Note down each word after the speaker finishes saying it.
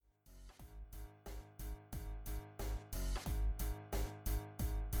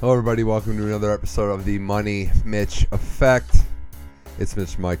Hello, everybody. Welcome to another episode of the Money Mitch Effect. It's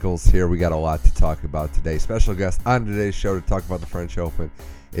Mitch Michaels here. We got a lot to talk about today. Special guest on today's show to talk about the French Open.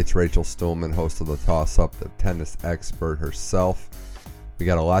 It's Rachel Stillman, host of The Toss Up, the tennis expert herself. We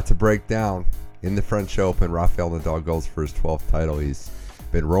got a lot to break down in the French Open. Rafael Nadal goes for his 12th title. He's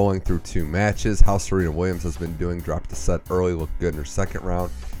been rolling through 2 matches. How Serena Williams has been doing. Dropped a set early, looked good in her second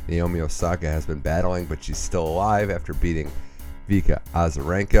round. Naomi Osaka has been battling, but she's still alive after beating Vika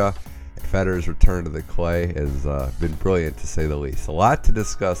Azarenka. Federer's return to the clay has been brilliant, to say the least. A lot to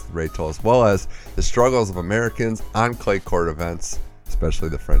discuss with Rachel, as well as the struggles of Americans on clay court events, especially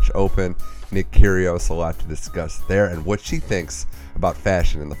the French Open. Nick Kyrgios, a lot to discuss there, and what she thinks about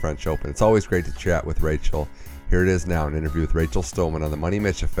fashion in the French Open. It's always great to chat with Rachel. Here it is now, an interview with Rachel Stillman on the Money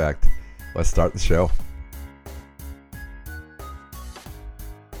Mitch Effect. Let's start the show.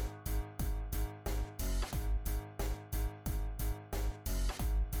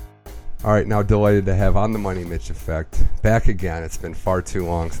 All right, now delighted to have on the Money Mitch Effect back again. It's been far too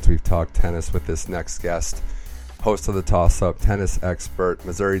long since we've talked tennis with this next guest. Host of The Toss Up, tennis expert,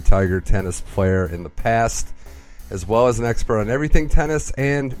 Missouri Tiger tennis player in the past, as well as an expert on everything tennis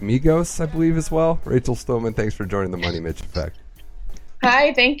and Migos, I believe, as well. Rachel Stillman, thanks for joining the Money Mitch Effect.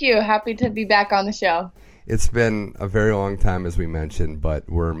 Hi, thank you. Happy to be back on the show. It's been a very long time, as we mentioned, but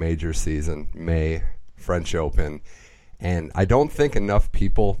we're major season, May, French Open. And I don't think enough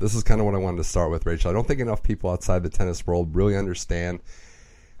people, this is kind of what I wanted to start with, Rachel. I don't think enough people outside the tennis world really understand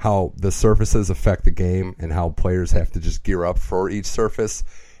how the surfaces affect the game and how players have to just gear up for each surface.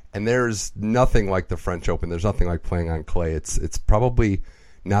 And there's nothing like the French Open. There's nothing like playing on clay. It's probably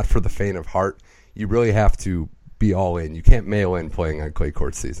not for the faint of heart. You really have to be all in. You can't mail in playing on clay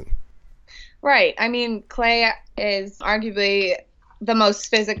court season. Right. I mean, clay is arguably the most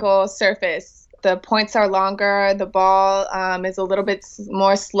physical surface. The points are longer. The ball is a little bit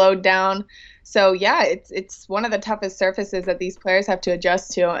more slowed down. So, yeah, it's one of the toughest surfaces that these players have to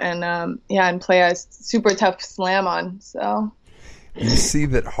adjust to and play a super tough slam on. So you see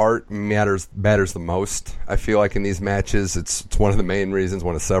that heart matters the most. I feel like in these matches, it's one of the main reasons,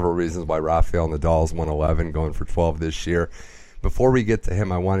 one of several reasons why Rafael Nadal's won 11, going for 12 this year. Before we get to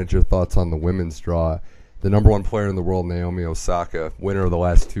him, I wanted your thoughts on the women's draw. The number 1 player in the world, Naomi Osaka, winner of the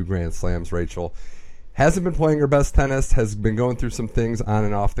last 2 Grand Slams, Rachel, hasn't been playing her best tennis, has been going through some things on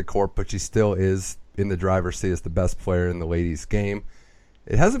and off the court, but she still is in the driver's seat as the best player in the ladies' game.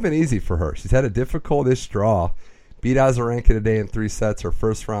 It hasn't been easy for her. She's had a difficult-ish draw. Beat Azarenka today in 3 sets. Her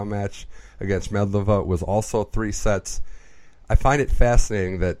first round match against Medlova was also 3 sets. I find it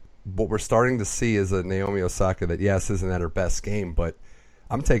fascinating that what we're starting to see is a Naomi Osaka that, yes, isn't at her best game, but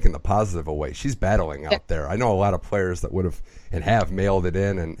I'm taking the positive away. She's battling out there. I know a lot of players that would have and have mailed it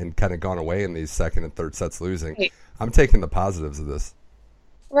in and kind of gone away in these second and third sets losing. Right. I'm taking the positives of this.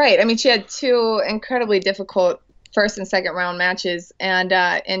 Right. I mean, she had 2 incredibly difficult first and second round matches,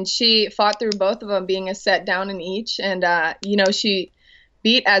 and she fought through both of them, being a set down in each. And, she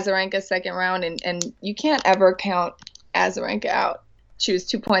beat Azarenka second round, and you can't ever count Azarenka out. She was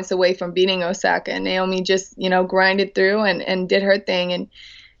 2 points away from beating Osaka, and Naomi just, grinded through and did her thing.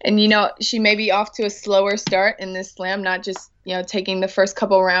 And she may be off to a slower start in this slam, not just, taking the first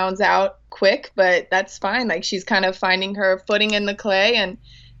couple rounds out quick, but that's fine. Like, she's kind of finding her footing in the clay,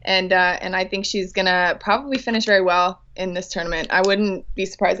 and I think she's going to probably finish very well in this tournament. I wouldn't be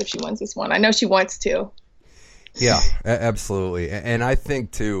surprised if she wins this one. I know she wants to. Yeah, absolutely. And I think,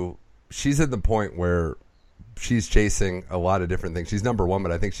 too, she's at the point where she's chasing a lot of different things. She's number 1,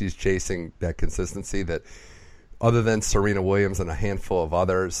 but I think she's chasing that consistency that, other than Serena Williams and a handful of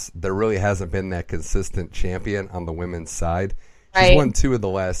others, there really hasn't been that consistent champion on the women's side. She's right. won 2 of the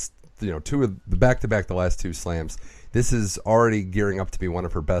last, 2 of the back-to-back, the last 2 slams. This is already gearing up to be one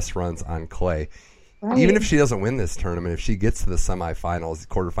of her best runs on clay. Right. Even if she doesn't win this tournament, if she gets to the semifinals,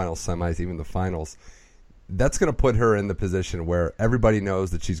 quarterfinals, semis, even the finals, that's going to put her in the position where everybody knows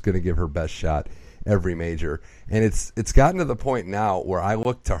that she's going to give her best shot every major. And it's gotten to the point now where I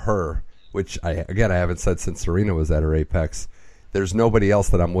look to her, which I haven't said since Serena was at her apex. There's nobody else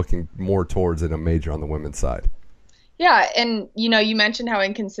that I'm looking more towards in a major on the women's side. Yeah, and you mentioned how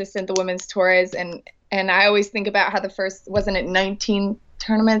inconsistent the women's tour is, and I always think about how the first, wasn't it 19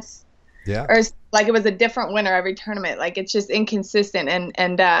 tournaments? Yeah. Or like it was a different winner every tournament. Like, it's just inconsistent,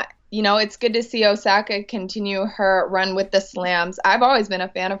 and it's good to see Osaka continue her run with the slams. I've always been a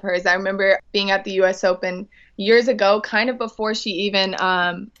fan of hers. I remember being at the U.S. Open years ago, kind of before she even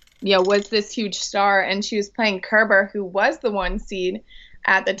was this huge star, and she was playing Kerber, who was the 1 seed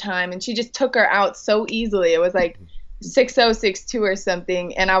at the time, and she just took her out so easily. It was like 6-0, 6-2 or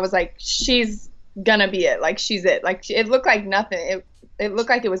something, and I was like, she's gonna be it. Like, she's it. Like, it looked like nothing. it looked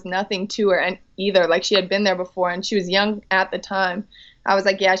like it was nothing to her and either. Like she had been there before and she was young at the time. I was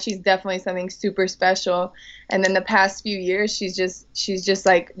like, yeah, she's definitely something super special. And then the past few years, she's just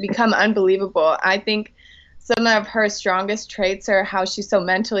like become unbelievable. I think some of her strongest traits are how she's so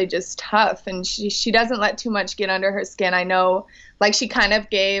mentally just tough, and she doesn't let too much get under her skin. I know, like she kind of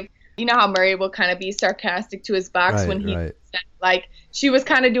gave, you know how Murray will kind of be sarcastic to his box when he like she was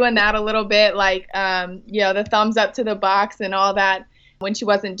kind of doing that a little bit, like the thumbs up to the box and all that when she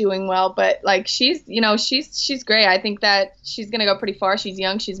wasn't doing well. But like she's great. I think that she's gonna go pretty far. She's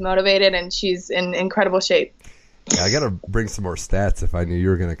young, she's motivated, and she's in incredible shape. Yeah, I got to bring some more stats. If I knew you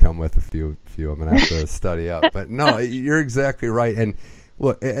were going to come with a few, I'm going to have to study up. But no, you're exactly right. And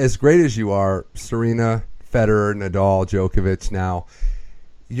look, as great as you are, Serena, Federer, Nadal, Djokovic now,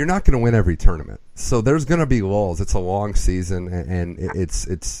 you're not going to win every tournament. So there's going to be lulls. It's a long season, and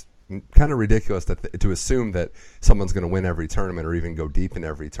it's kind of ridiculous to assume that someone's going to win every tournament or even go deep in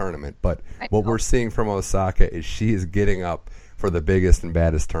every tournament. But what we're seeing from Osaka is she is getting up for the biggest and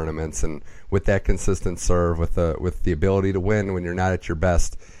baddest tournaments, and with that consistent serve, with the ability to win when you're not at your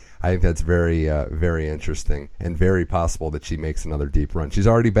best, I think that's very very interesting and very possible that she makes another deep run. She's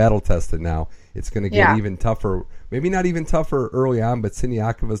already battle tested now. It's going to get even tougher. Maybe not even tougher early on, but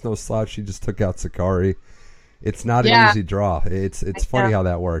Siniakova's no slouch. She just took out Sakari. It's not an easy draw. It's funny how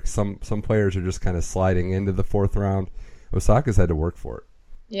that works. Some players are just kind of sliding into the fourth round. Osaka's had to work for it.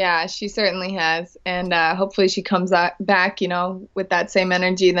 Yeah, she certainly has, and hopefully she comes back, with that same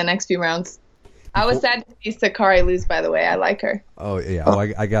energy in the next few rounds. I was sad to see Sakari lose, by the way. I like her. Oh, yeah. Oh,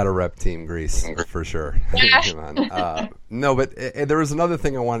 I got to rep Team Greece for sure. Come on. No, but there was another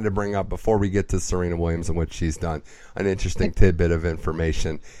thing I wanted to bring up before we get to Serena Williams and what she's done, an interesting tidbit of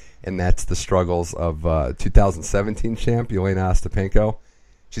information, and that's the struggles of 2017 champ, Yelena Ostapenko.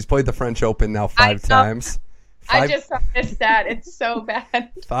 She's played the French Open now 5 times. I just saw this stat. It's so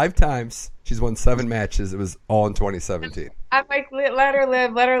bad. 5 times. She's won 7 matches. It was all in 2017. I'm like, let her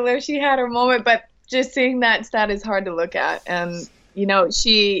live. She had her moment, but just seeing that stat is hard to look at. And,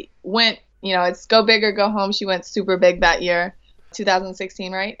 she went, it's go big or go home. She went super big that year.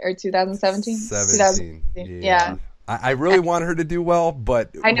 2016, right? Or 2017? 17. Yeah. I really want her to do well,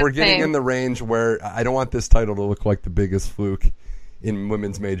 but we're getting in the range where I don't want this title to look like the biggest fluke in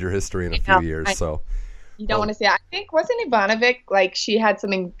women's major history in a few years. So you don't want to see it. I think, wasn't Ivanovic, like she had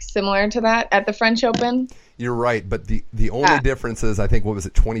something similar to that at the French Open? You're right, but the only difference is, I think,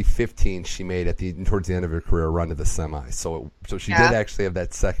 2015 she made towards the end of her career, a run to the semi. So she did actually have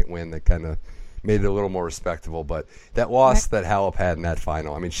that second win that kind of made it a little more respectable. But that loss that Halep had in that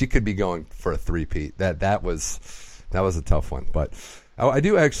final, I mean, she could be going for a three-peat. That was a tough one. But I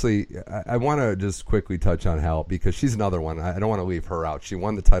do actually, I want to just quickly touch on Halep because she's another one. I don't want to leave her out. She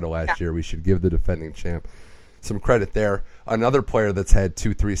won the title last year. We should give the defending champ some credit there. Another player that's had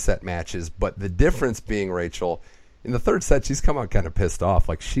 2-3 set matches, but the difference being, Rachel, in the third set, she's come out kind of pissed off.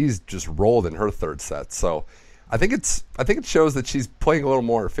 Like she's just rolled in her third set. So I think it shows that she's playing a little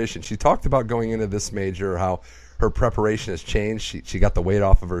more efficient. She talked about going into this major how her preparation has changed. She got the weight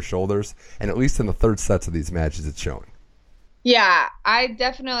off of her shoulders, and at least in the third sets of these matches, it's showing. Yeah, I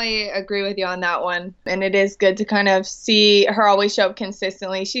definitely agree with you on that one. And it is good to kind of see her always show up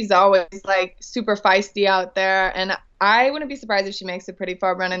consistently. She's always like super feisty out there. And I wouldn't be surprised if she makes a pretty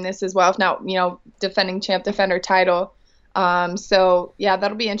far run in this as well, if not, defending champ, defend her title. So yeah,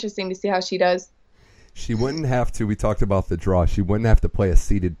 that'll be interesting to see how she does. She wouldn't have to, we talked about the draw, she wouldn't have to play a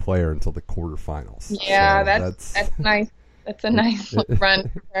seeded player until the quarterfinals. Yeah, so that's nice. That's a nice run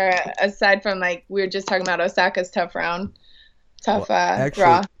for her, aside from like we were just talking about Osaka's tough round. Draw.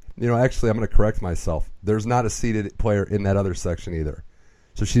 Actually, I'm going to correct myself. There's not a seeded player in that other section either.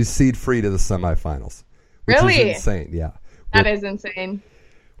 So she's seed free to the semifinals. Which is insane, yeah. That is insane.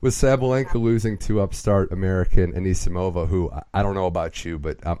 With Sabalenka losing to upstart American Anisimova, who I don't know about you,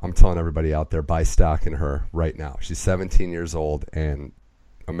 but I'm telling everybody out there, buy stock in her right now. She's 17 years old and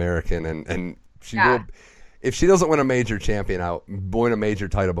American, and she will. If she doesn't win a major win a major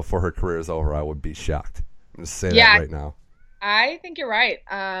title before her career is over, I would be shocked. I'm just saying that right now. I think you're right.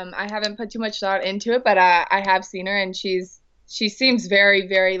 I haven't put too much thought into it, but I have seen her, and she seems very,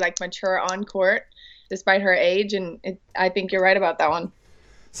 very like mature on court, despite her age, and I think you're right about that one.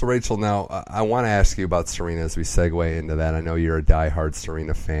 So, Rachel, now I want to ask you about Serena as we segue into that. I know you're a diehard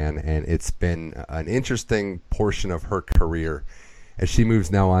Serena fan, and it's been an interesting portion of her career as she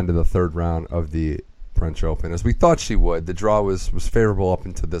moves now on to the third round of the French Open, as we thought she would. The draw was favorable up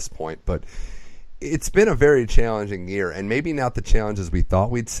until this point, but it's been a very challenging year, and maybe not the challenges we thought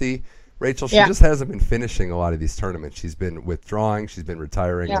we'd see. Rachel, she just hasn't been finishing a lot of these tournaments. She's been withdrawing. She's been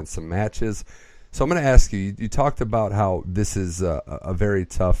retiring in some matches. So I'm going to ask you, you talked about how this is a very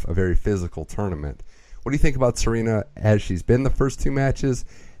tough, a very physical tournament. What do you think about Serena as she's been the first two matches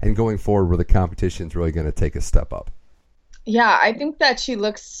and going forward where the competition's really going to take a step up? Yeah, I think that she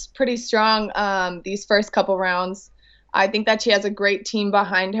looks pretty strong these first couple rounds. I think that she has a great team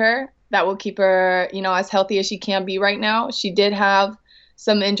behind her that will keep her, as healthy as she can be right now. She did have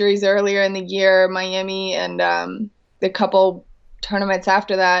some injuries earlier in the year, Miami, and the couple tournaments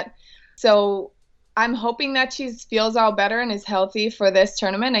after that. So I'm hoping that she feels all better and is healthy for this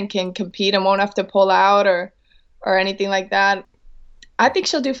tournament and can compete and won't have to pull out or anything like that. I think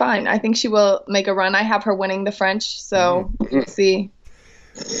she'll do fine. I think she will make a run. I have her winning the French, so we'll see.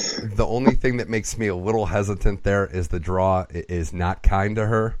 The only thing that makes me a little hesitant there is the draw is not kind to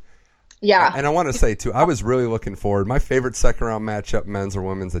her. Yeah. And I want to say, too, I was really looking forward. My favorite second-round matchup, men's or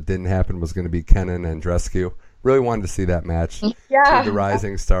women's, that didn't happen was going to be Kenin and Andreescu. Really wanted to see that match. Yeah. Two of the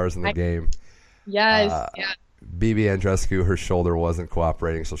rising stars in the game. Yes. Yeah. BB Andreescu, her shoulder wasn't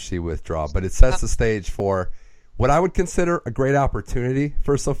cooperating, so she withdrew. But it sets the stage for what I would consider a great opportunity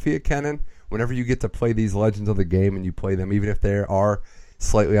for Sofia Kenin. Whenever you get to play these legends of the game and you play them, even if they are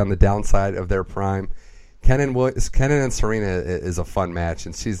slightly on the downside of their prime, Kenin and Serena is a fun match,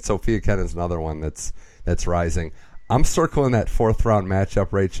 and Sofia Kenin's another one that's rising. I'm circling that fourth round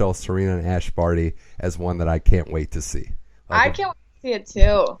matchup, Rachel, Serena and Ash Barty, as one that I can't wait to see. I can't wait to see it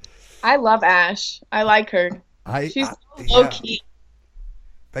too. I love Ash. I like her. She's low key.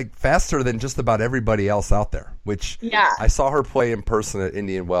 Like faster than just about everybody else out there, which I saw her play in person at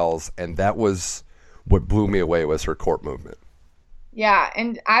Indian Wells, and that was what blew me away was her court movement. Yeah,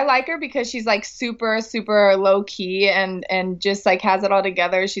 and I like her because she's like super, super low key and just like has it all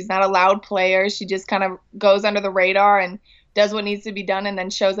together. She's not a loud player. She just kind of goes under the radar and does what needs to be done and then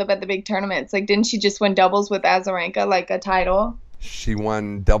shows up at the big tournaments. Like, didn't she just win doubles with Azarenka, like a title? She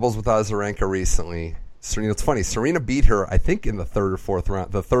won doubles with Azarenka recently. Serena, it's funny, Serena beat her, I think, in the third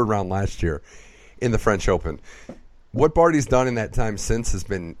round last year in the French Open. What Barty's done in that time since has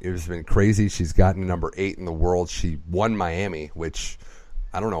been crazy. She's gotten to number 8 in the world. She won Miami, which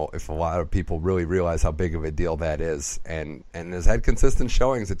I don't know if a lot of people really realize how big of a deal that is, and has had consistent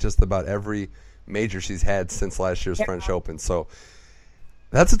showings at just about every major she's had since last year's French Open. So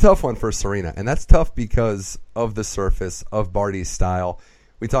that's a tough one for Serena, and that's tough because of the surface, of Barty's style.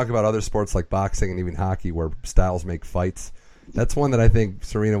 We talk about other sports like boxing and even hockey where styles make fights. That's one that I think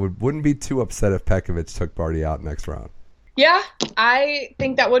Serena wouldn't be too upset if Pekovic took Barty out next round. Yeah, I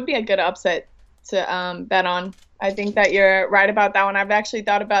think that would be a good upset to bet on. I think that you're right about that one. I've actually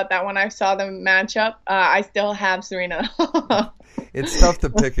thought about that when I saw the matchup. I still have Serena. It's tough to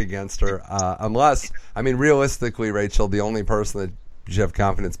pick against her unless, realistically, Rachel, the only person that you have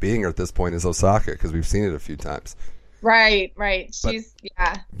confidence beating her at this point is Osaka because we've seen it a few times. Right.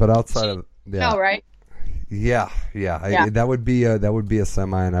 But outside of no, right? Yeah. That would be a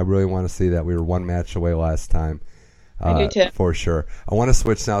semi, and I really want to see that. We were one match away last time. I do too. For sure. I want to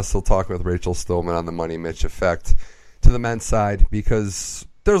switch now, still talking with Rachel Stillman on the Money Mitch effect, to the men's side because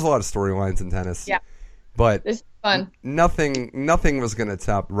there's a lot of storylines in tennis. Yeah. But this is fun. Nothing was going to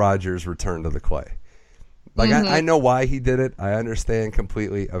top Rogers' return to the clay. Like, I know why he did it. I understand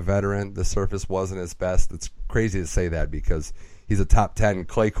completely. A veteran, the surface wasn't his best. It's crazy to say that because he's a top 10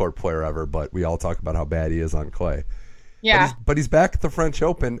 clay court player ever, but we all talk about how bad he is on clay. Yeah. But he's back at the French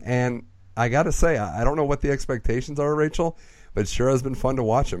Open, and I got to say, I don't know what the expectations are, Rachel, but it sure has been fun to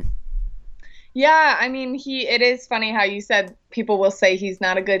watch him. Yeah, it is funny how you said people will say he's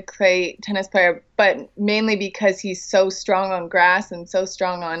not a good clay tennis player, but mainly because he's so strong on grass and so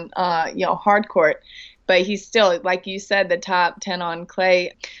strong on, hard court. But he's still, like you said, the top 10 on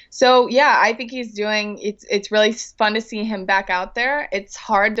clay. So, yeah, I think it's really fun to see him back out there. It's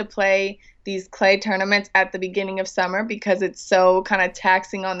hard to play these clay tournaments at the beginning of summer because it's so kind of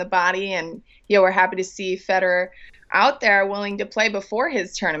taxing on the body. And, we're happy to see Federer out there willing to play before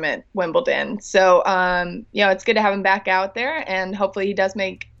his tournament, Wimbledon. So, it's good to have him back out there. And hopefully he does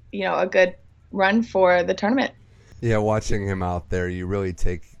make, a good run for the tournament. Yeah, watching him out there, you really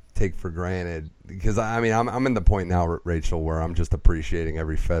take for granted because I'm in the point now, Rachel, where I'm just appreciating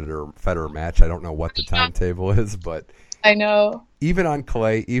every Federer match. I don't know what the timetable is, but I know even on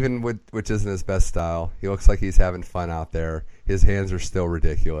clay, even which isn't his best style, he looks like he's having fun out there. His hands are still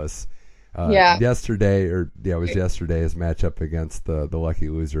ridiculous. Yesterday, his matchup against the lucky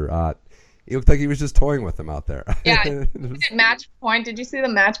loser. He looked like he was just toying with him out there. Yeah, match point. Did you see the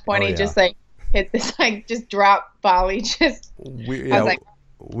match point? Just like hit this just drop volley.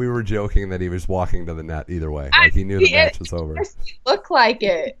 we were joking that he was walking to the net either way. Like he knew the match was over. It looked like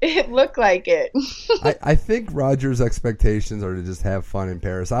it. It looked like it. I think Rogers' expectations are to just have fun in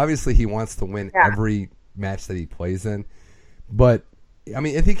Paris. Obviously, he wants to win every match that he plays in. But, I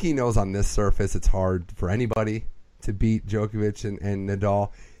mean, I think he knows on this surface it's hard for anybody to beat Djokovic and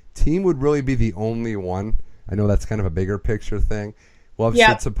Nadal. Thiem would really be the only one. I know that's kind of a bigger picture thing. Love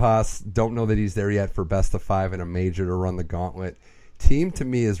Tsitsipas. Don't know that he's there yet for best of 5 in a major to run the gauntlet. Thiem, to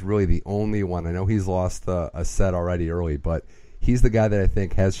me, is really the only one. I know he's lost a set already early, but he's the guy that I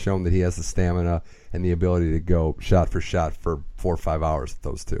think has shown that he has the stamina and the ability to go shot for 4 or 5 hours with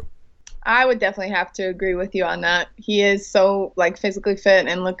those two. I would definitely have to agree with you on that. He is so physically fit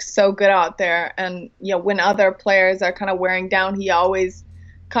and looks so good out there. And when other players are kind of wearing down, he always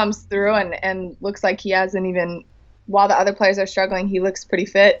comes through and looks like he hasn't even, while the other players are struggling, he looks pretty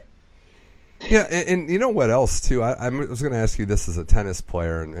fit. Yeah, and you know what else, too? I was going to ask you this as a tennis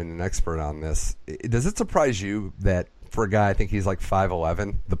player and an expert on this. Does it surprise you that for a guy, I think he's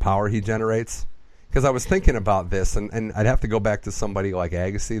 5'11", the power he generates? Because I was thinking about this, and I'd have to go back to somebody like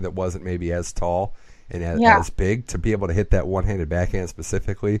Agassi that wasn't maybe as tall and as big to be able to hit that one-handed backhand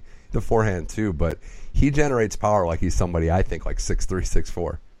specifically, the forehand too, but he generates power like he's somebody, I think, 6'3",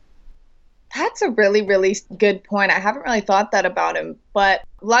 6'4". That's a really, really good point. I haven't really thought that about him, but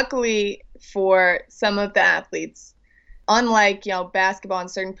luckily for some of the athletes, unlike basketball in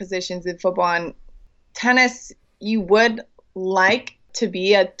certain positions in football and tennis, you would like to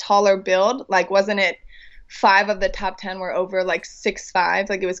be a taller build. Wasn't it 5 of the top 10 were over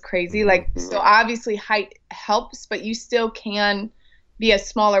 6'5"? It was crazy. So obviously height helps, but you still can be a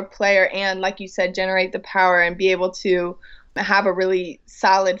smaller player and, like you said, generate the power and be able to have a really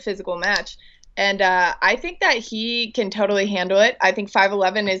solid physical match. And I think that he can totally handle it. I think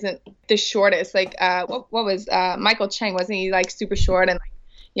 5'11" isn't the shortest. What was Michael Chang? Wasn't he super short? And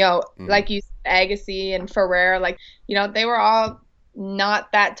like you said, Agassi and Ferrer, they were all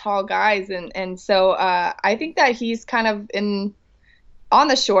not that tall guys. And so I think that he's kind of on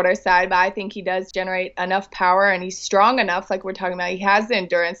the shorter side, but I think he does generate enough power and he's strong enough. Like we're talking about, he has the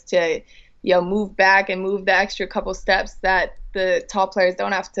endurance to move back and move the extra couple steps that the tall players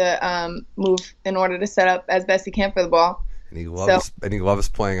don't have to move in order to set up as best he can for the ball. And he loves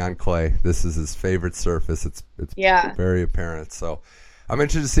playing on clay. This is his favorite surface. It's very apparent. So I'm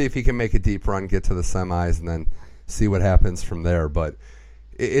interested to see if he can make a deep run, get to the semis, and then see what happens from there. But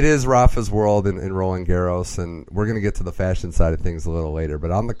it is Rafa's world in Roland Garros, and we're going to get to the fashion side of things a little later.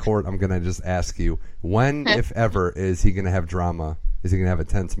 But on the court, I'm going to just ask you, when, if ever, is he going to have drama? Is he going to have a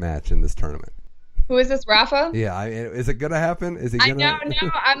tense match in this tournament? Who is this, Rafa? Yeah, is it going to happen? Is he going to? I don't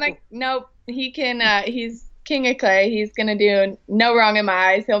know. I'm nope. He can. He's king of clay. He's going to do no wrong in my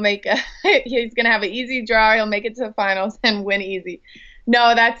eyes. He's going to have an easy draw. He'll make it to the finals and win easy.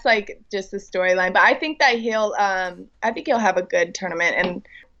 No, that's just the storyline. But I think that he'll have a good tournament, and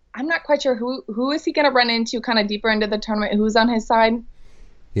I'm not quite sure who is he going to run into kind of deeper into the tournament. Who's on his side?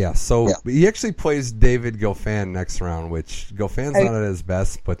 Yeah, he actually plays David Goffin next round, which Goffin's not at his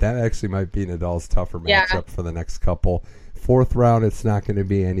best, but that actually might be Nadal's tougher matchup for the next couple. 4th round, it's not going to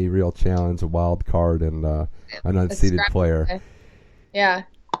be any real challenge, a wild card, and an unseeded player. Yeah.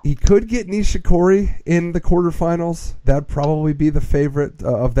 He could get Nishikori in the quarterfinals. That'd probably be the favorite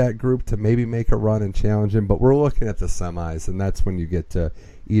of that group to maybe make a run and challenge him. But we're looking at the semis, and that's when you get to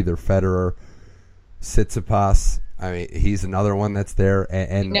either Federer, Tsitsipas. I mean, he's another one that's there,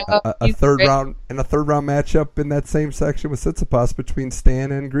 and a third round matchup in that same section with Tsitsipas between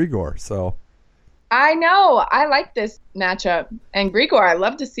Stan and Grigor. So I know I like this matchup, and Grigor, I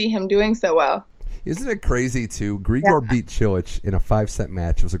love to see him doing so well. Isn't it crazy, too? Grigor beat Cilic in a 5-set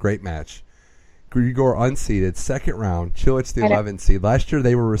match. It was a great match. Grigor unseeded, second round. Cilic the 11th seed. Last year,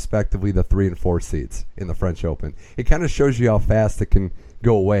 they were respectively the 3 and 4 seeds in the French Open. It kind of shows you how fast it can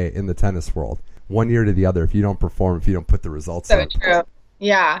go away in the tennis world. One year to the other if you don't perform, if you don't put the results up. So true.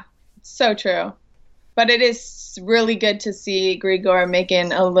 Yeah, so true. But it is really good to see Grigor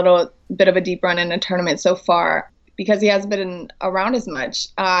making a little bit of a deep run in a tournament so far, because he hasn't been around as much.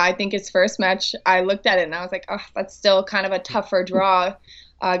 I think his first match, I looked at it and I was like, oh, that's still kind of a tougher draw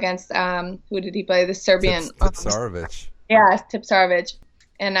against, who did he play? The Serbian. Tipsarevic. Tipsarevic.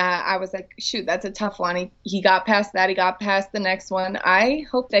 And I was like, shoot, that's a tough one. He got past that. He got past the next one. I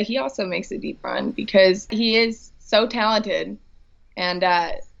hope that he also makes a deep run because he is so talented. And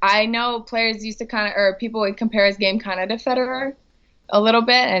I know players used to or people would compare his game kind of to Federer a little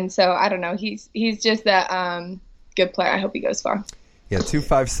bit. And so, I don't know. He's just a good player. I hope he goes far. Yeah, 2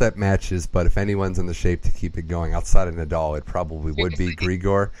 5-set matches, but if anyone's in the shape to keep it going outside of Nadal, it probably would be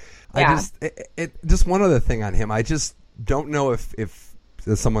Grigor. Yeah. Just one other thing on him. I just don't know if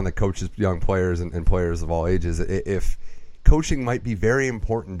as someone that coaches young players and players of all ages, if coaching might be very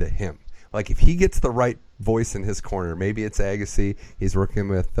important to him. Like if he gets the right voice in his corner, maybe it's Agassi. He's working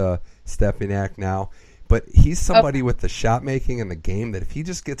with Stepaniak now. But he's somebody with the shot making and the game that if he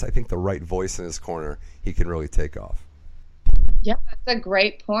just gets, I think, the right voice in his corner, he can really take off. Yeah, that's a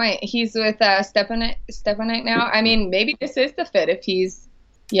great point. He's with Stepaniak now. I mean, maybe this is the fit if he's,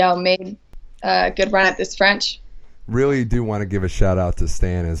 made a good run at this French. Really do want to give a shout out to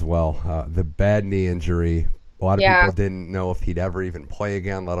Stan as well. The bad knee injury. A lot of people didn't know if he'd ever even play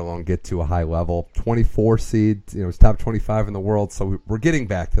again, let alone get to a high level. 24 seed, he's top 25 in the world, so we're getting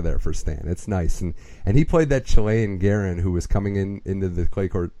back to there for Stan. It's nice, and he played that Chilean Guerin who was coming into the clay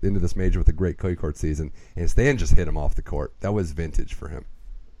court, into this major with a great clay court season, and Stan just hit him off the court. That was vintage for him.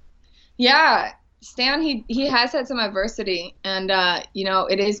 Yeah, Stan, he has had some adversity, and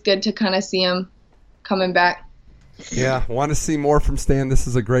it is good to kind of see him coming back. Yeah, want to see more from Stan. This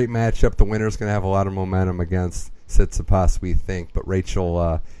is a great matchup. The winner's going to have a lot of momentum against Tsitsipas, we think. But Rachel,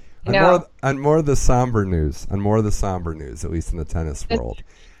 on more of the somber news, at least in the tennis world,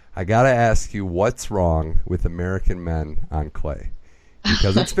 I got to ask you, what's wrong with American men on clay?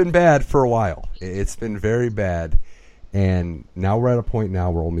 Because it's been bad for a while. It's been very bad. And now we're at a point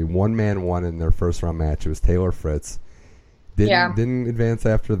now where only one man won in their first round match. It was Taylor Fritz. Didn't advance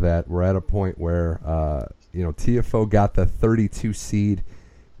after that. We're at a point where Tiafoe got the 32 seed.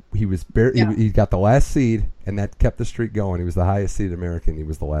 He was he got the last seed, and that kept the streak going. He was the highest seed American. He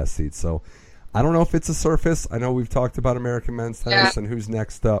was the last seed. So I don't know if it's a surface. I know we've talked about American men's tennis and who's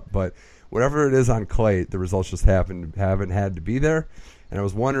next up, but whatever it is on clay, the results just haven't had to be there. And I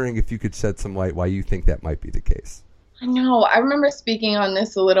was wondering if you could shed some light why you think that might be the case. I know. I remember speaking on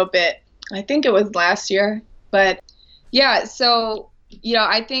this a little bit. I think it was last year, but yeah. So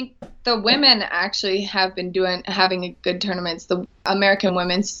I think the women actually have been having a good tournaments. The American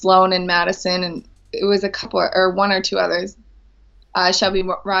women, Sloane and Madison, and it was a couple or one or two others. Shelby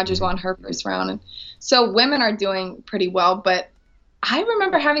Rogers won her first round, and so women are doing pretty well. But I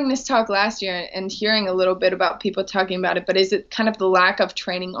remember having this talk last year and hearing a little bit about people talking about it. But is it kind of the lack of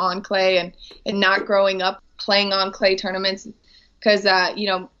training on clay and not growing up playing on clay tournaments? Because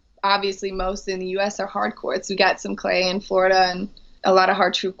obviously most in the U.S. are hard courts. We got some clay in Florida and a lot of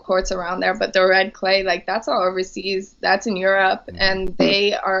hard true courts around there, but the red clay, that's all overseas. That's in Europe, and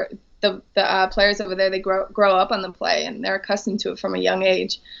they are the players over there. They grow up on the play, and they're accustomed to it from a young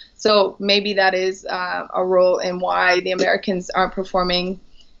age. So maybe that is a role in why the Americans aren't performing,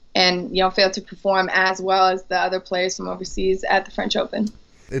 and fail to perform as well as the other players from overseas at the French Open.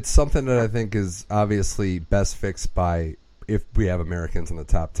 It's something that I think is obviously best fixed by. If we have Americans in the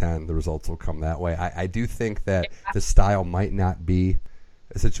top 10, the results will come that way. I do think that the style might not be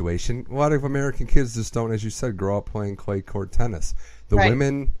a situation. A lot of American kids just don't, as you said, grow up playing clay court tennis. The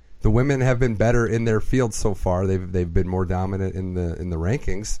women have been better in their field so far. They've been more dominant in the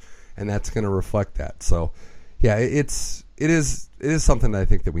rankings, and that's going to reflect that. So, yeah, it is something that I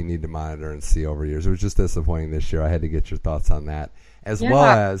think that we need to monitor and see over years. It was just disappointing this year. I had to get your thoughts on that, as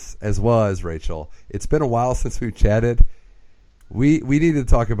well as Rachel. It's been a while since we've chatted. We need to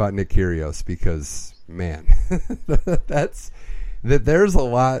talk about Nick Kyrgios because, man, there's a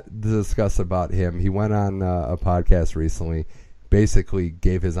lot to discuss about him. He went on a podcast recently, basically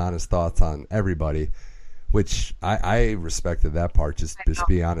gave his honest thoughts on everybody, which I respected that part, just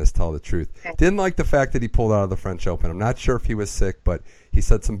be honest, tell the truth. Didn't like the fact that he pulled out of the French Open. I'm not sure if he was sick, but he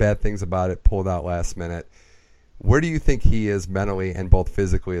said some bad things about it, pulled out last minute. Where do you think he is mentally and both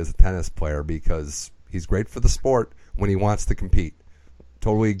physically as a tennis player? Because he's great for the sport when he wants to compete.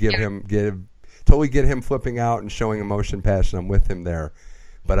 Totally get him flipping out and showing emotion, passion. I'm with him there.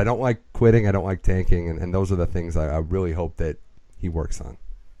 But I don't like quitting. I don't like tanking. And those are the things I really hope that he works on.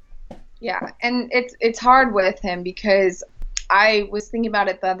 Yeah, and it's hard with him because I was thinking about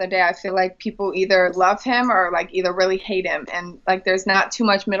it the other day. I feel like people either love him or either really hate him. And there's not too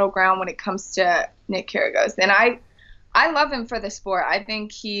much middle ground when it comes to Nick Kyrgios. And I love him for the sport. I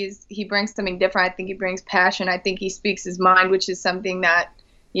think he brings something different. I think he brings passion. I think he speaks his mind, which is something that,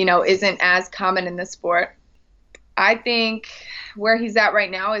 isn't as common in the sport. I think where he's at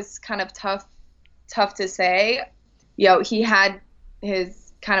right now is kind of tough to say. He had his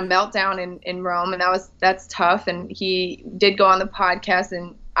kind of meltdown in Rome, and that's tough. And he did go on the podcast,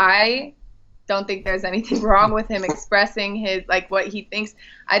 and I don't think there's anything wrong with him expressing his what he thinks.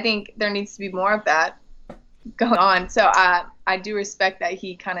 I think there needs to be more of that going on. So I do respect that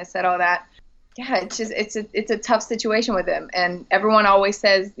he kind of said all that. Yeah, it's a tough situation with him, and everyone always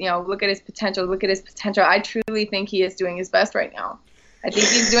says, look at his potential. I truly think he is doing his best right now. I think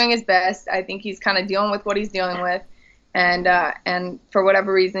he's doing his best. I think he's kind of dealing with what he's dealing with, and for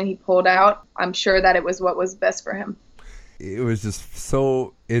whatever reason he pulled out. I'm sure that it was what was best for him. It was just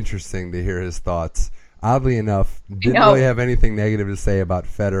so interesting to hear his thoughts. Oddly enough, didn't really have anything negative to say about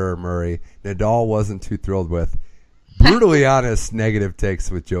Federer or Murray. Nadal wasn't too thrilled with. Brutally honest negative takes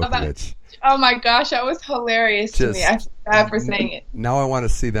with Djokovic. Oh my gosh, that was hilarious to me. I forgot for saying it. Now I want to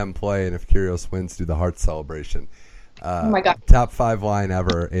see them play, and if Kyrgios wins, do the heart celebration. Oh my God. Top 5 line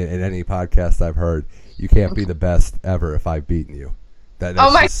ever in any podcast I've heard. You can't be the best ever if I've beaten you. That's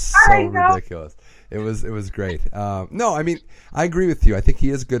just so ridiculous. It was great. No, I mean, I agree with you. I think he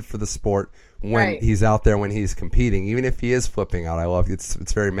is good for the sport when he's out there, when he's competing. Even if he is flipping out, I love it.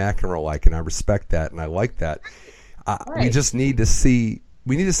 It's very McEnroe-like, and I respect that, and I like that. We just need to see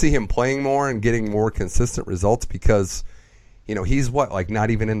him playing more and getting more consistent results because, he's not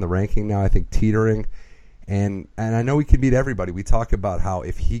even in the ranking now. I think teetering, and I know he can beat everybody. We talk about how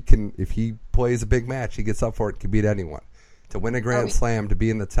if he plays a big match, he gets up for it, can beat anyone. To win a Grand Slam, to be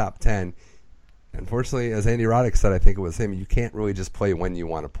in the top 10. Unfortunately, as Andy Roddick said, I think it was him, you can't really just play when you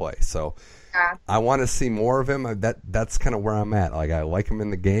want to play. So I want to see more of him. That's kind of where I'm at. I like him in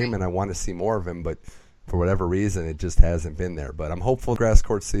the game, and I want to see more of him, but for whatever reason, it just hasn't been there. But I'm hopeful grass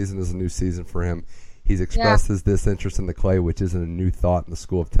court season is a new season for him. He's expressed his disinterest in the clay, which isn't a new thought in the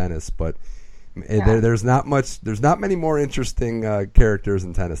school of tennis. But there's not many more interesting characters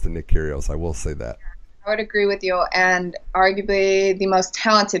in tennis than Nick Kyrgios. I will say that. I would agree with you, and arguably the most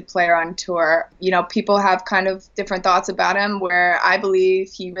talented player on tour. People have kind of different thoughts about him, where I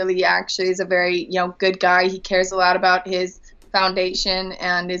believe he really actually is a very, good guy. He cares a lot about his foundation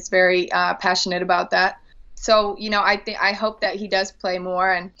and is very passionate about that. So, I hope that he does play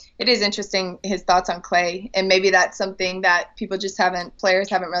more, and it is interesting, his thoughts on clay, and maybe that's something that players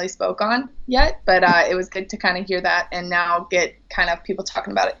haven't really spoke on yet, but it was good to kind of hear that and now get kind of people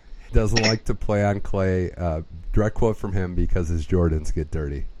talking about it. Doesn't like to play on clay. Direct quote from him, because his Jordans get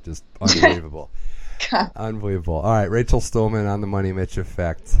dirty. Just unbelievable. Unbelievable. All right, Rachel Stillman on the Money Mitch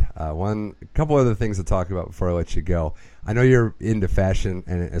Effect. A couple other things to talk about before I let you go. I know you're into fashion,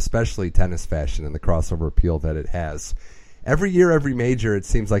 and especially tennis fashion and the crossover appeal that it has. Every year, every major, it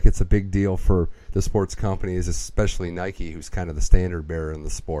seems like it's a big deal for the sports companies, especially Nike, who's kind of the standard bearer in the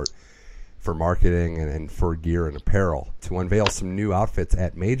sport, for marketing and for gear and apparel, to unveil some new outfits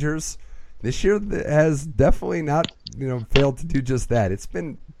at majors. This year has definitely not, failed to do just that. It's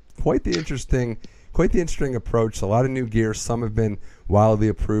been quite the interesting approach. A lot of new gear. Some have been wildly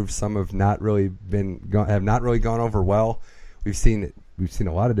approved. Some have not really gone over well. We've seen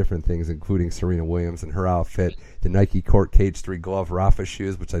a lot of different things, including Serena Williams and her outfit, the Nike Court Cage 3 glove Rafa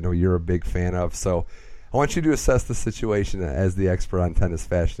shoes, which I know you're a big fan of. So I want you to assess the situation as the expert on tennis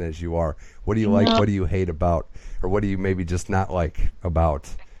fashion as you are. What do you like? What do you hate about? Or what do you maybe just not like about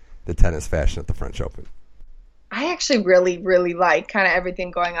the tennis fashion at the French Open? I actually really, really like kind of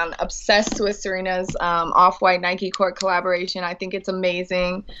everything going on. Obsessed with Serena's Off-White Nike Court collaboration. I think it's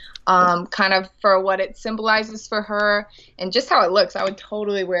amazing, kind of for what it symbolizes for her and just how it looks. I would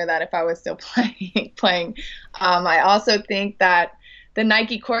totally wear that if I was still playing. I also think that the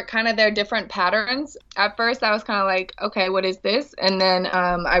Nike Court, kind of their different patterns. At first, I was kind of like, okay, what is this? And then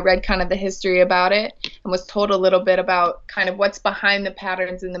I read kind of the history about it and was told a little bit about kind of what's behind the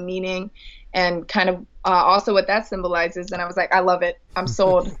patterns and the meaning and kind of also what that symbolizes. And I was like, I love it. I'm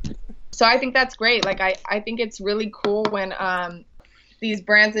sold. So I think that's great. I think it's really cool when these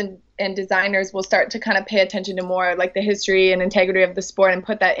brands and designers will start to kind of pay attention to more like the history and integrity of the sport and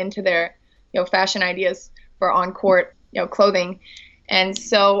put that into their, fashion ideas for on-court, clothing. And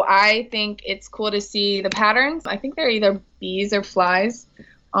so I think it's cool to see the patterns. I think they're either bees or flies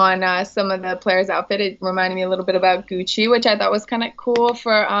on some of the players' outfit. It reminded me a little bit about Gucci, which I thought was kind of cool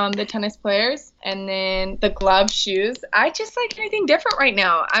for the tennis players. And then the glove shoes. I just like anything different right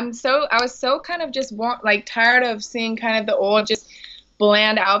now. I was so kind of just tired of seeing kind of the old just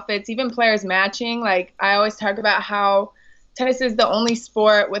bland outfits, even players matching. I always talk about how tennis is the only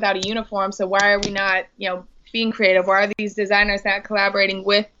sport without a uniform. So why are we not, being creative? Why are these designers not collaborating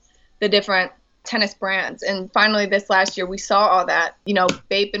with the different tennis brands? And finally this last year we saw all that,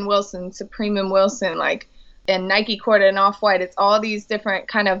 Bape and Wilson, Supreme and Wilson, and Nike Court and Off-White. It's all these different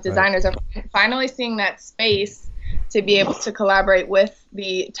kind of designers are finally seeing that space to be able to collaborate with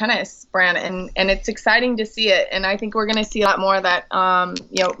the tennis brand, and it's exciting to see it, and I think we're going to see a lot more of that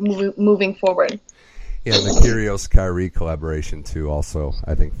moving forward. Yeah, the Kyrgios-Kyrie collaboration, too, also,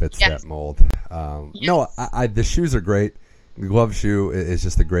 I think fits that mold. No, the shoes are great. The glove shoe is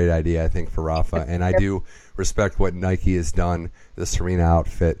just a great idea, I think, for Rafa. And I do respect what Nike has done, the Serena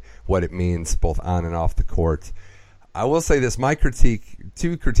outfit, what it means both on and off the court. I will say this,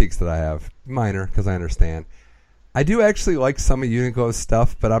 two critiques that I have, minor, because I understand. I do actually like some of Uniqlo's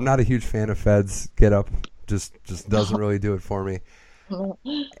stuff, but I'm not a huge fan of Fed's get up. Just doesn't really do it for me.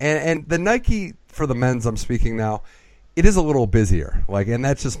 And the Nike for the men's, I'm speaking now, it is a little busier. And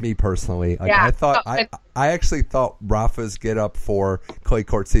that's just me personally. Yeah. I actually thought Rafa's get up for clay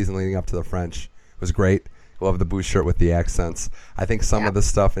court season leading up to the French was great. Love the blue shirt with the accents. I think some of the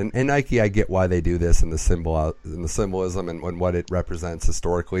stuff and Nike, I get why they do this and the symbolism and what it represents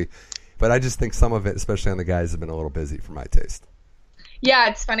historically. But I just think some of it, especially on the guys, have been a little busy for my taste. Yeah,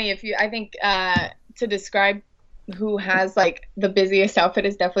 it's funny. I think to describe who has the busiest outfit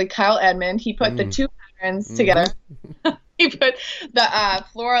is definitely Kyle Edmund. He put the two patterns together. He put the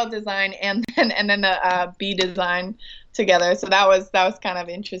floral design and then the bee design together. So that was kind of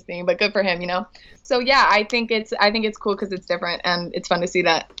interesting, but good for him, So yeah, I think it's cool because it's different and it's fun to see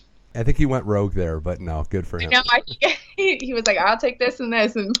that. I think he went rogue there, but no, good for him. I think he was like, I'll take this and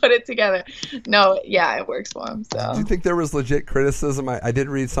this and put it together. No, yeah, it works for him. So. Do you think there was legit criticism? I did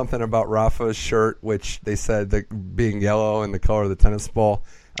read something about Rafa's shirt, which they said that being yellow and the color of the tennis ball.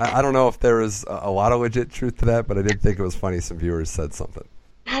 I don't know if there was a lot of legit truth to that, but I did think it was funny some viewers said something.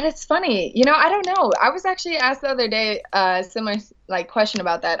 That is funny. I don't know. I was actually asked the other day a similar question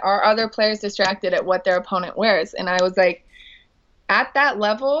about that. Are other players distracted at what their opponent wears? And I was like, at that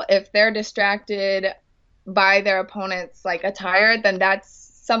level, if they're distracted by their opponent's attire, then that's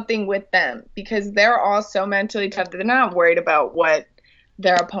something with them because they're all so mentally tough that they're not worried about what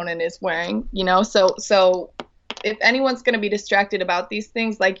their opponent is wearing, So if anyone's going to be distracted about these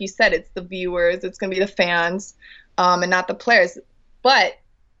things, like you said, it's the viewers, it's going to be the fans, and not the players. But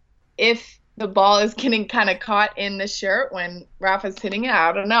if the ball is getting kind of caught in the shirt when Rafa's hitting it,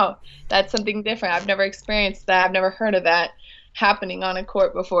 I don't know. That's something different. I've never experienced that. I've never heard of that happening on a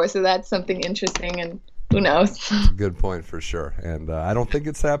court before, so that's something interesting, and who knows. Good point for sure. And I don't think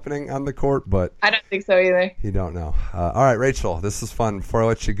it's happening on the court, but I don't think so either. You don't know. All right, Rachel, this is fun. Before I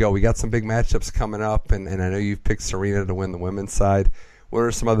let you go, we got some big matchups coming up, and I know you've picked Serena to win the women's side. What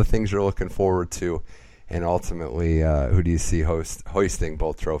are some other things you're looking forward to, and ultimately who do you see hoisting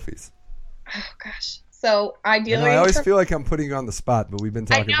both trophies? Oh gosh. So ideally, I always feel like I'm putting you on the spot, but we've been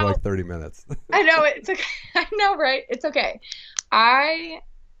talking for 30 minutes. I know, it's okay. I know, right? It's okay. I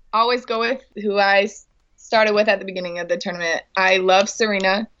always go with who I started with at the beginning of the tournament. I love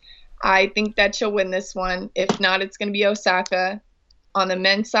Serena. I think that she'll win this one. If not, it's going to be Osaka. On the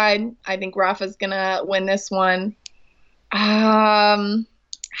men's side, I think Rafa's going to win this one. I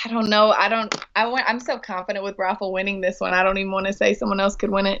don't know. I'm so confident with Rafa winning this one. I don't even want to say someone else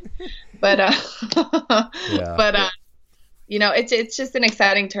could win it. But it's just an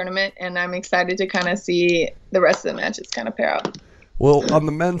exciting tournament, and I'm excited to kind of see the rest of the matches kind of pair out. Well, on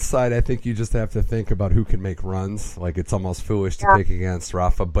the men's side, I think you just have to think about who can make runs. It's almost foolish to pick against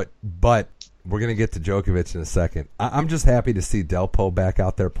Rafa, but we're going to get to Djokovic in a second. I'm just happy to see Delpo back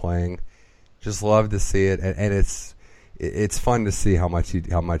out there playing. Just love to see it, and it's fun to see how much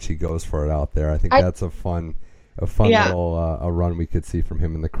he goes for it out there. I think that's a fun little a run we could see from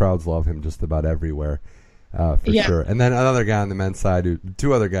him, and the crowds love him just about everywhere for sure. And then another guy on the men's side,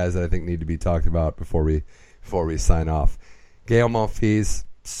 two other guys that I think need to be talked about before we sign off. Gael Monfils,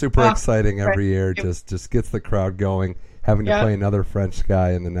 super exciting every year, just gets the crowd going, having to play another French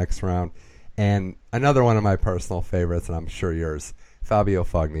guy in the next round. And another one of my personal favorites, and I'm sure yours, Fabio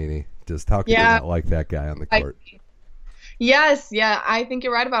Fognini. Just how can you not like that guy on the court? Yes, I think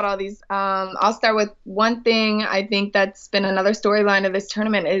you're right about all these. I'll start with one thing. I think that's been another storyline of this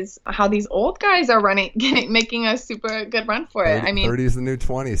tournament is how these old guys are making a super good run for it. 30 is the new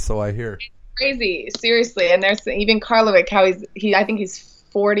 20, so I hear. Crazy, seriously. And there's even Karlovic, how I think he's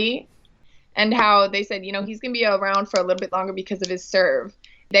 40, and how they said, he's going to be around for a little bit longer because of his serve.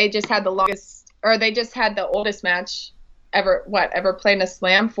 They just had the oldest match ever played in a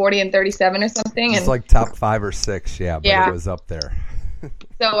slam, 40 and 37 or something. It's like top 5 or 6, but it was up there.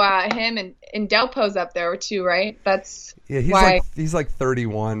 So him and Delpo's up there too, right? That's he's like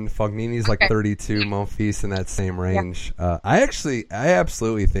 31. Fognini's like 32. Monfils in that same range. I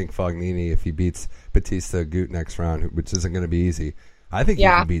absolutely think Fognini, if he beats Bautista Agut next round, which isn't going to be easy, I think he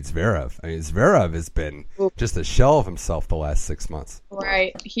can beat Zverev. Zverev has been just a shell of himself the last 6 months.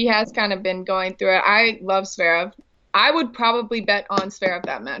 Right, he has kind of been going through it. I love Zverev. I would probably bet on Zverev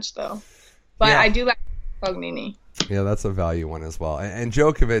that match though, but I do like Fognini. Yeah, that's a value one as well. And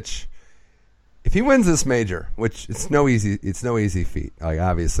Djokovic, if he wins this major, which it's no easy feat.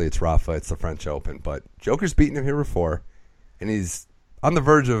 Obviously it's Rafa, it's the French Open, but Joker's beaten him here before, and he's on the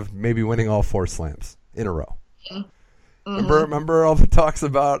verge of maybe winning all 4 slams in a row. Mm-hmm. Remember all the talks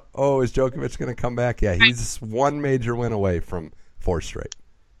about, is Djokovic going to come back? Yeah, he's one major win away from 4 straight.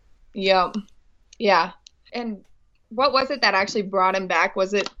 Yep. Yeah. And what was it that actually brought him back?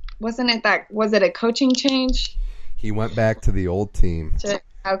 Was it a coaching change? He went back to the old team.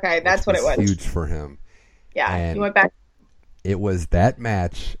 Okay, that's what it was. Huge for him. Yeah, and he went back. It was that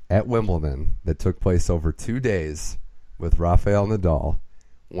match at Wimbledon that took place over 2 days with Rafael Nadal,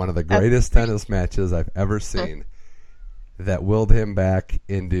 one of the greatest tennis matches I've ever seen, that willed him back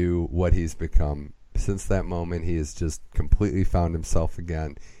into what he's become. Since that moment, he has just completely found himself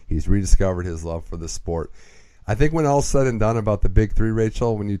again. He's rediscovered his love for the sport. I think when all's said and done about the big three,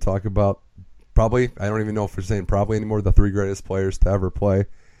 Rachel, when you talk about probably, I don't even know if we're saying probably anymore, the 3 greatest players to ever play,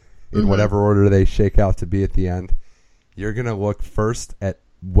 in whatever order they shake out to be at the end, you're going to look first at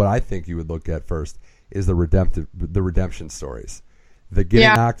what I think you would look at first is the redemption stories. The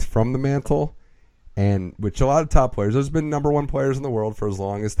getting knocked from the mantle, and which a lot of top players, there's been number 1 players in the world for as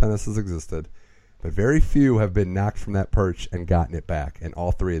long as tennis has existed, but very few have been knocked from that perch and gotten it back, and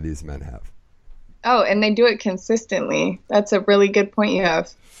all 3 of these men have. Oh, and they do it consistently. That's a really good point you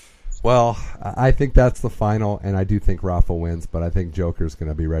have. Well, I think that's the final, and I do think Rafa wins, but I think Joker's going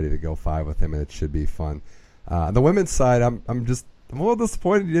to be ready to go 5 with him, and it should be fun. On the women's side, I'm a little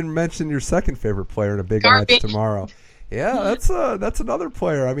disappointed you didn't mention your second favorite player in a big match tomorrow. Yeah, that's another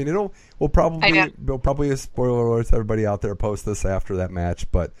player. I mean, we'll probably a spoiler alert to everybody out there post this after that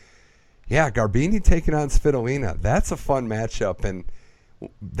match, but yeah, Garbini taking on Svitolina. That's a fun matchup, and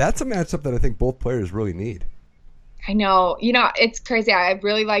that's a matchup that I think both players really need. I know. It's crazy. I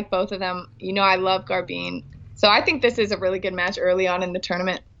really like both of them. I love Garbine. So I think this is a really good match early on in the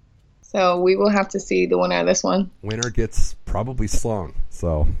tournament. So we will have to see the winner of this one. Winner gets probably Sloane.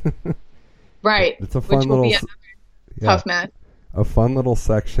 So right. It's a fun little tough match. A fun little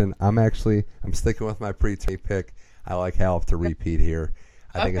section. I'm sticking with my pre-tape pick. I like Halep to repeat here.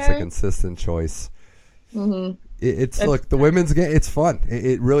 I think it's a consistent choice. Mm-hmm. Look, the women's game, it's fun.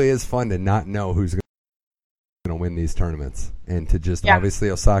 It really is fun to not know who's going to win these tournaments. And to just, obviously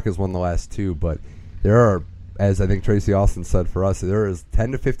Osaka's won the last 2, but there are, as I think Tracy Austin said for us, there is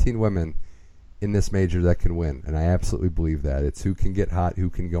 10 to 15 women in this major that can win, and I absolutely believe that. It's who can get hot, who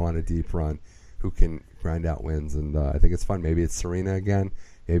can go on a deep run, who can grind out wins, and I think it's fun. Maybe it's Serena again.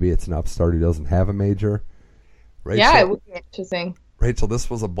 Maybe it's an upstart who doesn't have a major. Rachel, it would be interesting. Rachel, this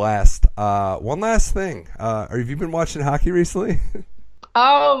was a blast. One last thing. Have you been watching hockey recently?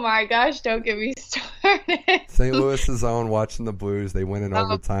 Oh, my gosh, don't get me started. St. Louis's own watching the Blues. They win in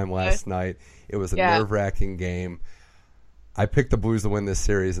overtime last night. It was a nerve-wracking game. I picked the Blues to win this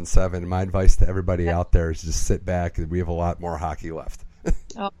series in 7. My advice to everybody out there is just sit back. We have a lot more hockey left.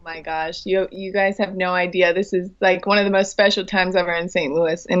 Oh, my gosh. You guys have no idea. This is like one of the most special times ever in St.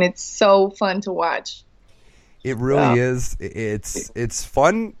 Louis, and it's so fun to watch. It really is. It's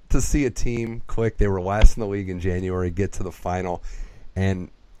fun to see a team click. They were last in the league in January, get to the final. And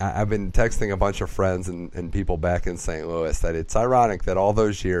I've been texting a bunch of friends and people back in St. Louis that it's ironic that all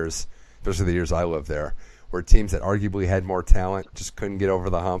those years, especially the years I lived there, where teams that arguably had more talent just couldn't get over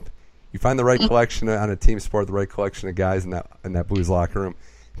the hump. You find the right collection on a team sport, the right collection of guys in that Blues locker room.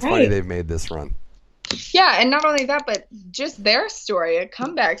 It's funny they've made this run. Yeah, and not only that, but just their story, a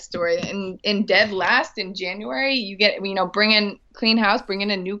comeback story. In dead last in January, you get, bring in clean house, bring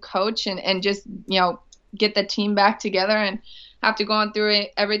in a new coach, and just, get the team back together, and after going through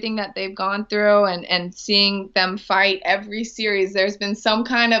everything that they've gone through and seeing them fight every series, there's been some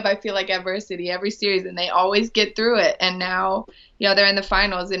kind of, I feel like, adversity every series, and they always get through it. And now, they're in the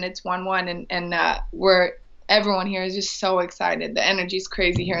finals, and it's 1-1, and everyone here is just so excited. The energy's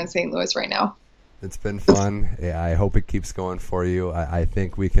crazy here in St. Louis right now. It's been fun. Yeah, I hope it keeps going for you. I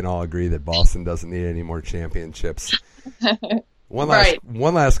think we can all agree that Boston doesn't need any more championships. One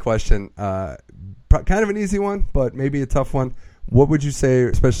last question. Kind of an easy one, but maybe a tough one. What would you say,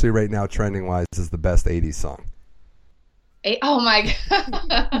 especially right now, trending-wise, is the best 80s song? Oh, my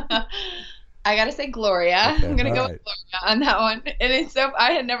God. I got to say Gloria. Okay, I'm going to go with Gloria on that one. And it's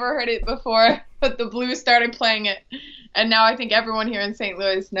I had never heard it before, but the Blues started playing it. And now I think everyone here in St.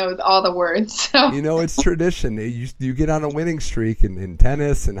 Louis knows all the words. So. It's tradition. You get on a winning streak in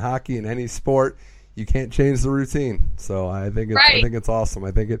tennis and hockey and any sport. You can't change the routine. So I think it's awesome.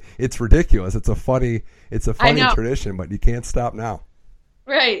 I think it's ridiculous. It's a funny tradition, but you can't stop now.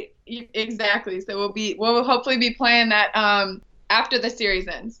 Right. Exactly. So we'll hopefully be playing that after the series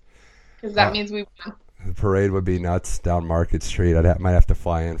ends, because that means we won. The parade would be nuts down Market Street. Might have to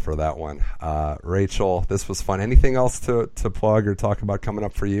fly in for that one. Rachel, this was fun. Anything else to plug or talk about coming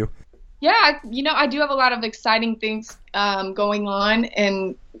up for you? Yeah, I do have a lot of exciting things going on.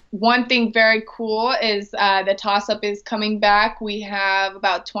 And one thing very cool is the Toss-Up is coming back. We have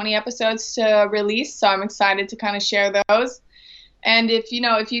about 20 episodes to release, so I'm excited to kind of share those. And if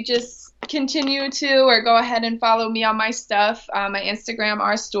you just continue to, or go ahead and follow me on my stuff, my Instagram,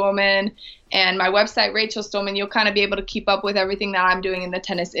 R. Stulman, and my website, Rachel Stulman. You'll kind of be able to keep up with everything that I'm doing in the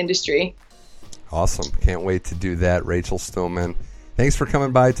tennis industry. Awesome. Can't wait to do that. Rachel Stulman, thanks for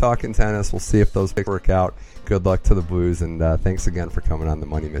coming by, talking tennis. We'll see if those picks work out. Good luck to the Blues, and thanks again for coming on the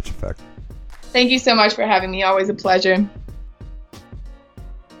Money Mitch Effect. Thank you so much for having me. Always a pleasure.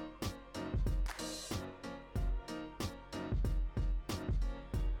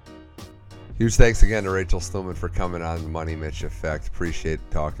 Huge thanks again to Rachel Stulman for coming on the Money Mitch Effect. Appreciate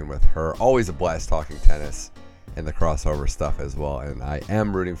talking with her. Always a blast talking tennis and the crossover stuff as well. And I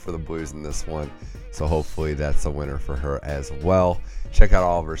am rooting for the Blues in this one, so hopefully that's a winner for her as well. Check out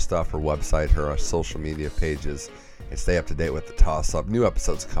all of her stuff, her website, her social media pages, and stay up to date with the toss-up. New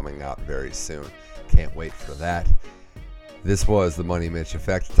episodes coming out very soon. Can't wait for that. This was the Money Mitch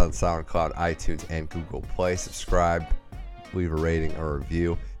Effect. It's on SoundCloud, iTunes, and Google Play. Subscribe, leave a rating or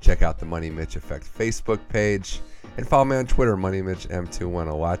review. Check out the Money Mitch Effect Facebook page. And follow me on Twitter, MoneyMitchM21.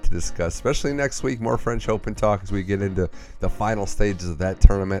 A lot to discuss, especially next week. More French Open talk as we get into the final stages of that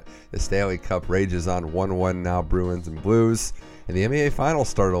tournament. The Stanley Cup rages on 1-1 now, Bruins and Blues. And the NBA Finals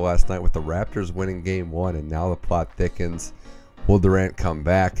started last night with the Raptors winning Game 1, and now the plot thickens. Will Durant come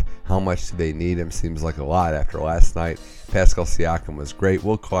back? How much do they need him? Seems like a lot after last night. Pascal Siakam was great.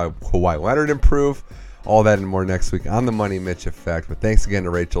 Will Kawhi Leonard improve? All that and more next week on the Money Mitch Effect. But thanks again to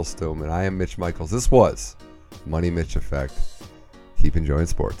Rachel Stulman. I am Mitch Michaels. This was Money Mitch Effect. Keep enjoying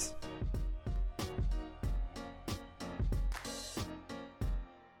sports.